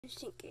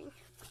Thinking.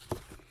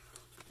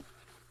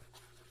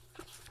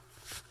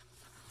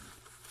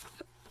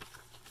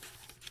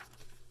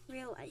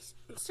 Realize.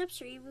 In step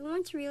 3, we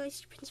want to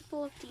realize the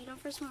principle of the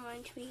universal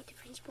mind to be the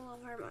principle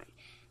of our mind.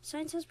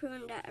 Science has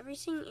proven that every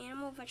single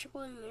animal,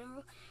 vegetable, and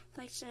mineral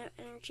reflects a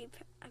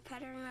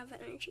pattern of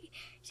energy.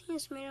 Everything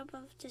is made up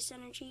of this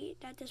energy,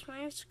 that this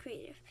mind is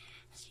creative,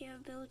 has the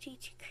ability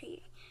to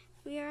create.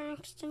 We are an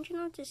extension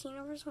of this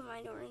universal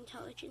mind or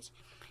intelligence.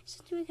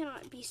 Since we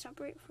cannot be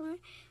separate from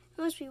it,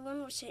 it must be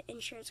one which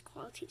it shares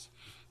qualities.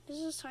 This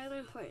is highly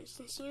important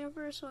since the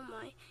universal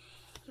mind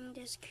and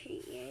this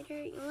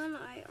creator, you and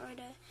I are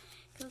the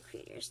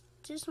co-creators.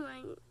 This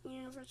mind,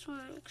 universal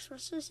mind,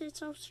 expresses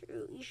itself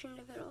through each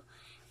individual.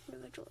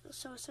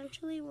 So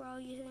essentially, we're all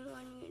using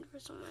one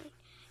universal mind.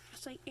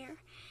 Just like air.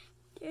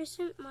 There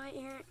isn't my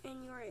air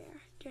and your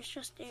air. There's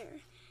just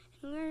air.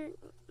 And we're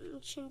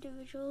each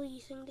individual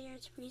using the air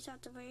to breathe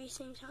at the very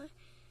same time.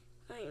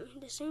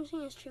 The same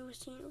thing is true with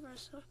the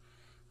universal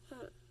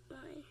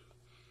mind.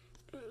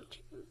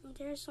 And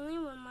there's only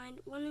one mind,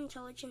 one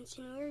intelligence,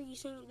 and we're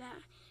using that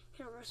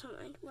universal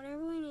mind.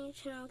 Whatever we need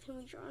to know can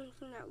be drawn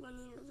from that one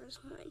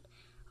universal mind.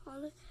 All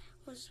the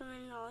wisdom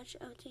and knowledge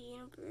of the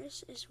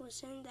universe is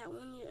within that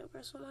one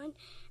universal mind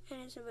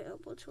and is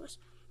available to us.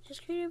 This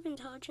creative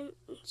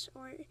intelligence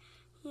or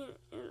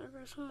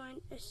universal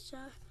mind is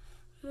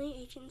the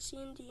only agency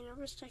in the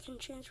universe that can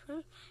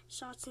transform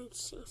thoughts into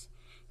things.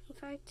 In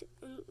fact,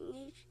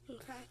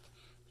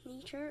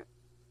 nature.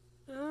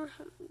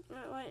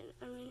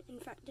 In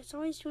fact, it's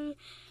always doing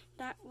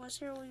that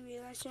whether we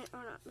realize it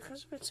or not.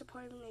 Because of its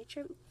supportive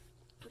nature,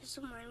 this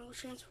mind will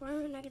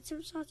transform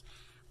negative thoughts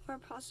or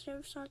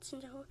positive thoughts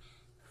into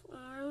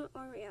form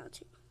or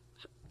reality.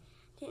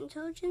 The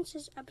intelligence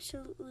is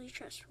absolutely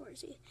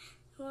trustworthy.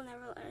 It will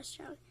never let us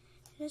down.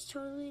 It is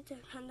totally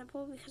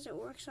dependable because it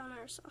works on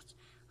our thoughts.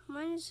 Our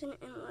mind is an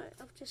inlet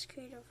of this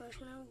creative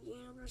version of the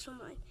universal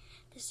mind.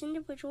 This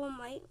individual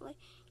might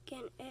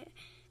liken it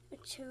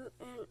to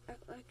an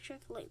electric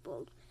light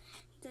bulb.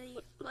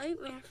 The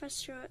light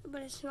manifests through it,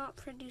 but it's not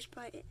produced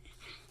by it.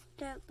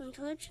 The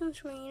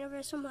intelligence or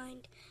universal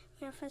mind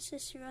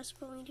manifests through us,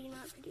 but we do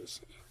not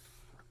produce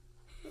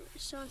it.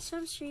 So in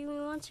step 3,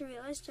 we want to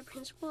realize the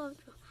principle of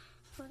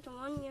the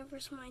one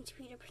universal mind to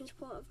be the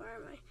principle of our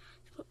mind.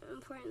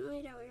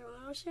 Importantly, that we are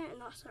one with it and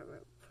not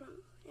separate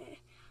from it.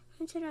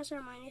 Limited as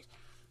our mind is,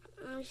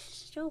 we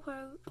still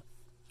have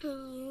a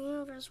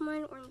universal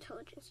mind or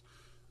intelligence,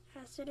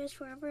 as it is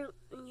forever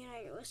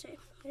united with it.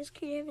 This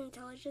creative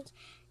intelligence,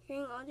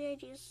 hearing all the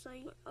ideas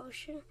like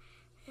ocean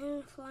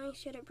and flying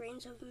through the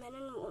brains of men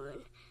and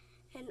women,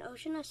 and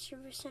ocean has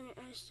surface and it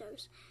has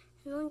depths.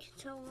 No one can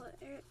tell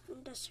where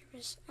the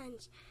surface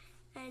ends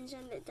and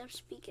the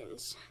depths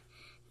begins.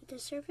 The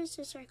surface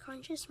is our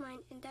conscious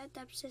mind, and that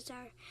depth is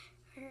our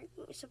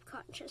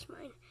subconscious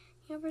mind.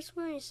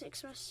 Universal mind is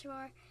expressed through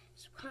our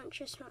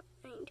subconscious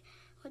mind.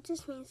 What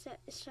this means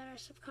is that our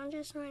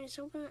subconscious mind is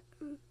open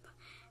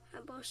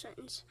at both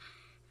ends.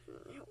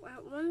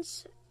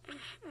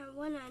 At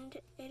one end,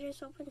 it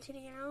is open to the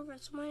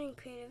universal mind and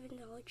creative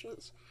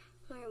intelligence,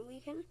 where we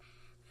can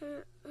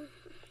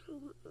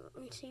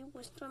receive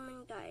wisdom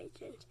and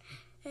guidance.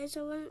 It is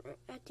open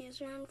at the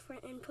other end for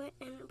input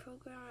and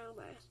programming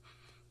bias.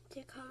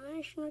 The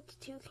combination of the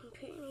two can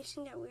create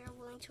anything that we are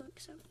willing to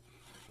accept.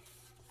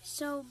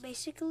 So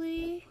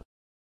basically,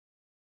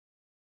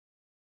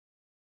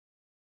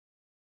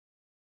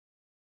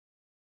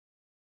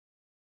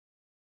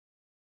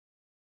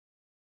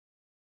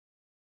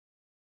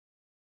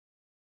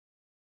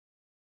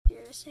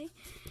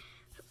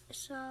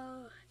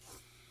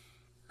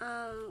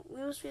 we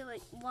must be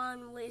like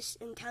one with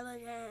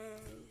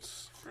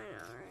intelligence. I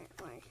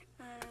know, right?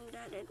 And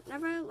that it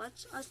never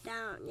lets us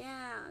down.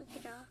 Yeah,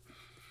 good job.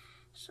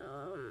 So,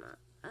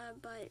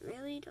 but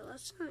really, the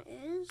lesson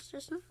is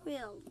there's not really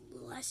a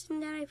lesson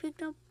that I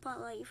picked up.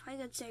 But like, if I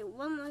could say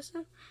one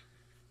lesson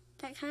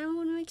that kind of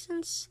would make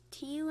sense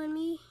to you and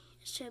me,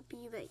 it should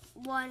be like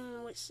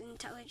one with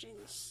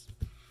intelligence,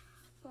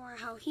 or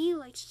how he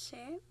likes to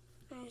say it.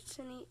 And it's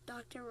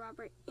Dr.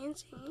 Robert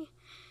Anthony,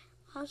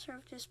 author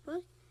of this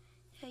book,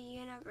 The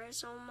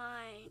Universal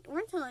Mind, or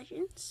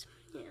Intelligence.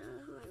 Yeah,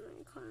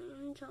 I'm calling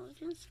it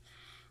intelligence.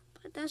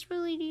 But that's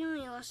really the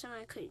only lesson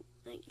I could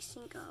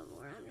think of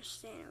or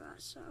understand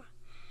about. So,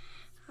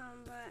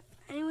 but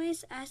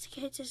anyways, Ask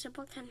Kids is a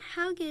book on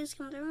how kids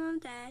can learn from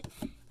dad,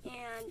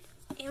 and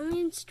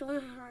Alien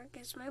Stole Her,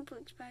 because my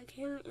book's back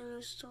here and it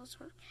was stole.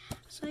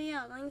 So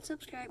yeah, like and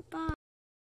subscribe. Bye.